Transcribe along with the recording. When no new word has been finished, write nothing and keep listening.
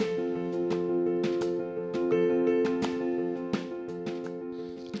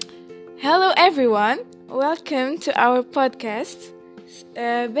Hello, everyone. Welcome to our podcast,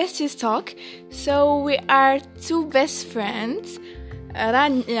 Besties Talk. So we are two best friends.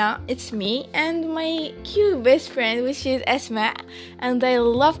 Rania, it's me, and my cute best friend, which is Esma, and I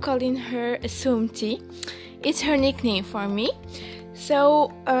love calling her Sumti. It's her nickname for me.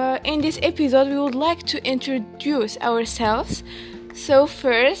 So in this episode, we would like to introduce ourselves. So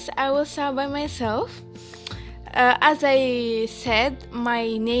first, I will start by myself. As I said,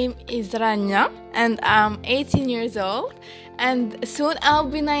 my name is Rania and I'm 18 years old, and soon I'll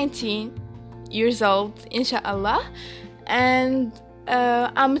be 19 years old, inshallah. And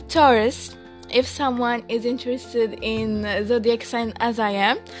I'm a Taurus. If someone is interested in zodiac sign as I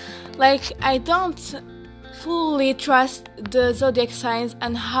am, I don't fully trust the zodiac signs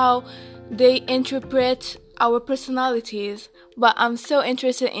and how they interpret our personalities, but I'm so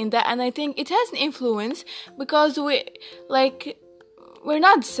interested in that, and I think it has an influence because we're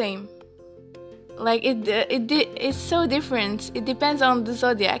not the same. It's so different. It depends on the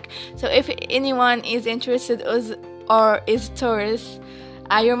zodiac. So if anyone is interested or is Taurus,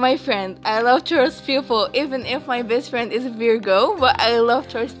 you're my friend. I love Taurus people, even if my best friend is Virgo, but I love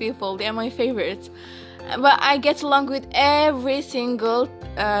Taurus people. They're my favorites. But I get along with every single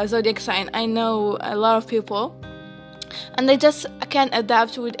zodiac sign. I know a lot of people, and I just can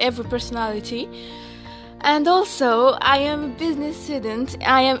adapt with every personality. And also, I am a business student.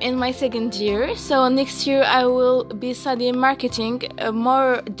 I am in my second year, so next year I will be studying marketing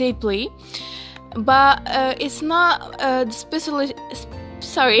more deeply. But it's not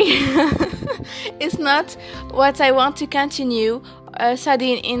it's not what I want to continue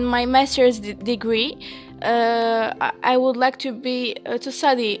studying in my master's degree. I would like to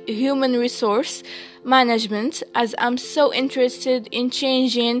study human resource management, as I'm so interested in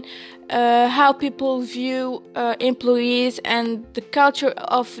changing how people view employees and the culture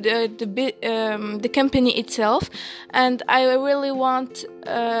of the company itself. And I really want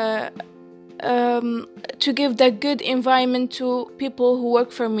to give that good environment to people who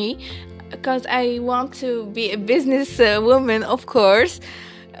work for me, because I want to be a business woman, of course.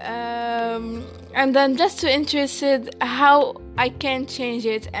 And then just to interested how I can change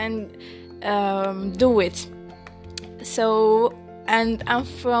it and do it. So, and I'm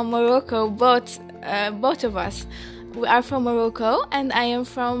from Morocco. Both of us, we are from Morocco, and I am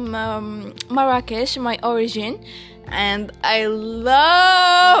from Marrakesh, my origin. And I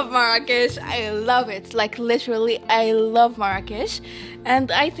love Marrakesh. I love it. Literally, I love Marrakesh. And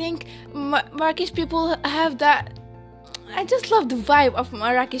I think Marrakesh people have that. I just love the vibe of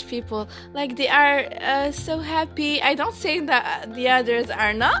Marrakesh people. They are so happy. I don't say that the others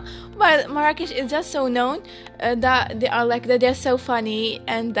are not, but Marrakesh is just so known that they are that they're so funny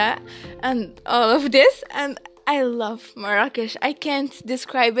and all of this. And I love Marrakesh. I can't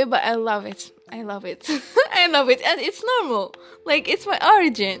describe it, but I love it. I love it. I love it. And it's normal. It's my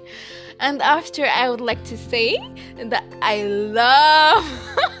origin. And after, I would like to say that I love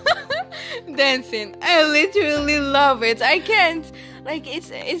dancing. I literally love it. I can't.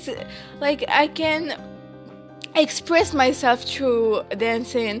 It's I can express myself through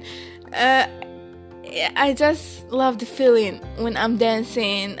dancing. I just love the feeling when I'm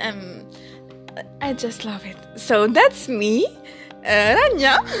dancing. I just love it. So that's me.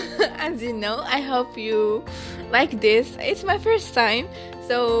 Rania, as you know. I hope you like this. It's my first time,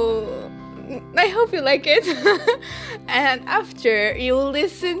 so I hope you like it. And after, you will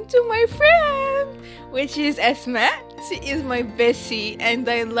listen to my friend, which is Esma. She is my bestie and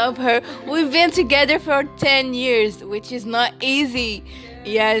I love her. We've been together for 10 years, which is not easy.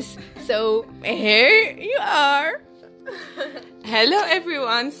 Yes, so here you are. Hello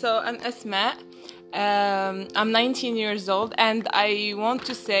everyone, so I'm Esma. I'm 19 years old, and I want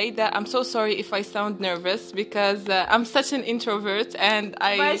to say that I'm so sorry if I sound nervous, because I'm such an introvert,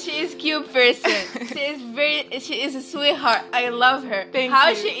 But she is cute person. She is a sweetheart. I love her. Thank How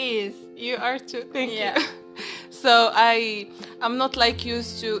you. she is. You are too. Thank you. So I'm not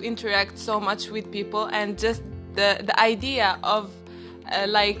used to interact so much with people, and just the idea of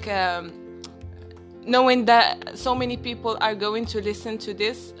knowing that so many people are going to listen to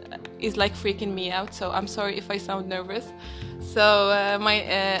this is freaking me out. So I'm sorry if I sound nervous. So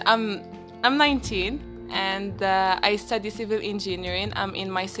I'm 19 and I study civil engineering. I'm in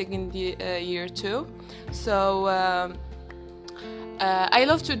my second year too. So I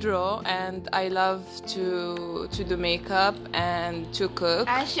love to draw, and I love to do makeup and to cook.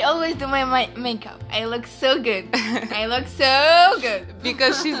 She always do my makeup. I look so good. I look so good.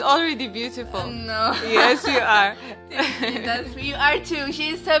 Because she's already beautiful. No. Yes, you are. You are too. She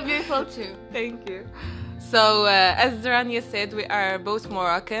is so beautiful too. Thank you. So, as Rania said, we are both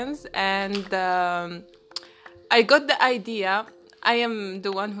Moroccans, and I got the idea. I am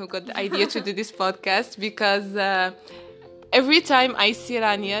the one who got the idea to do this podcast because every time I see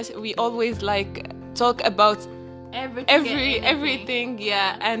Rania, we always like talk about everything.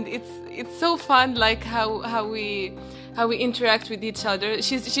 Yeah, and it's so fun, like how we interact with each other.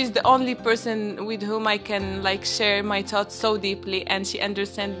 She's the only person with whom I can like share my thoughts so deeply, and she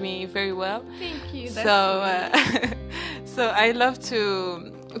understands me very well. Thank you. So I love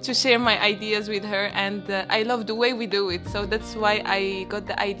to share my ideas with her, and I love the way we do it. So that's why I got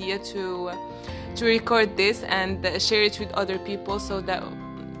the idea to record this and share it with other people, so that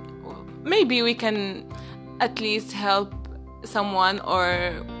maybe we can at least help someone,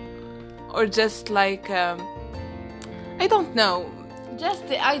 or just like I don't know. Just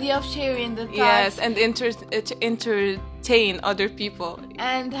the idea of sharing the thoughts. Yes, and entertain other people.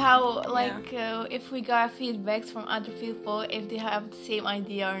 And how, like, if we got feedbacks from other people, if they have the same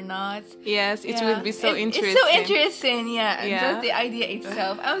idea or not. Yes, it will be so interesting. It's so interesting, yeah. Just the idea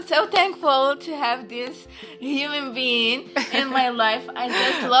itself. I'm so thankful to have this human being in my life. I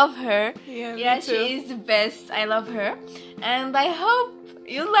just love her. Yeah, me too. She is the best. I love her. And I hope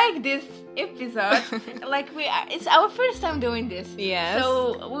you like this episode. Like, it's our first time doing this. Yes.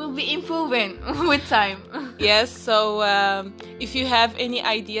 So we'll be improving with time. Yes. So if you have any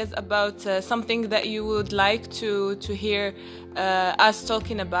ideas about something that you would like to hear us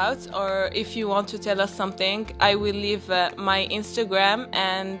talking about, or if you want to tell us something, I will leave my Instagram,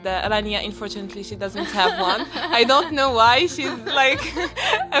 and Rania, unfortunately, she doesn't have one. I don't know why. She's like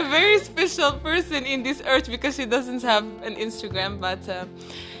a very special person in this earth because she doesn't have an Instagram, but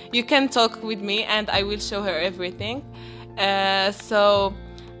you can talk with me and I will show her everything. So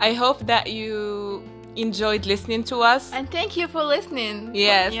I hope that you enjoyed listening to us, and thank you for listening.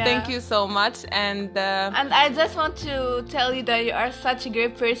 Yes, thank you so much. And I just want to tell you that you are such a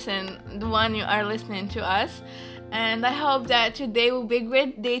great person, the one you are listening to us. And I hope that today will be a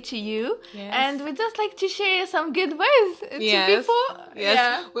great day to you. Yes. And we just like to share some good ways to people. Yes,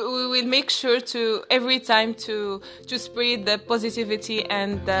 yeah. we will make sure to every time to spread the positivity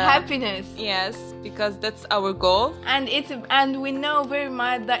and happiness. Yes, because that's our goal. And we know very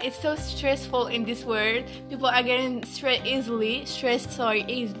much that it's so stressful in this world. People are getting stressed easily.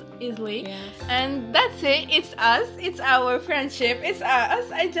 Yes. And that's it. It's us. It's our friendship. It's us.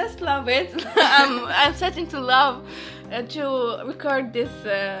 I just love it. I'm starting to love to record this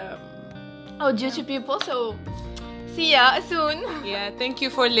audio to people. So see ya soon. Yeah, thank you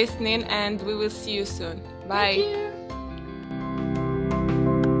for listening, and we will see you soon. Bye. Thank you.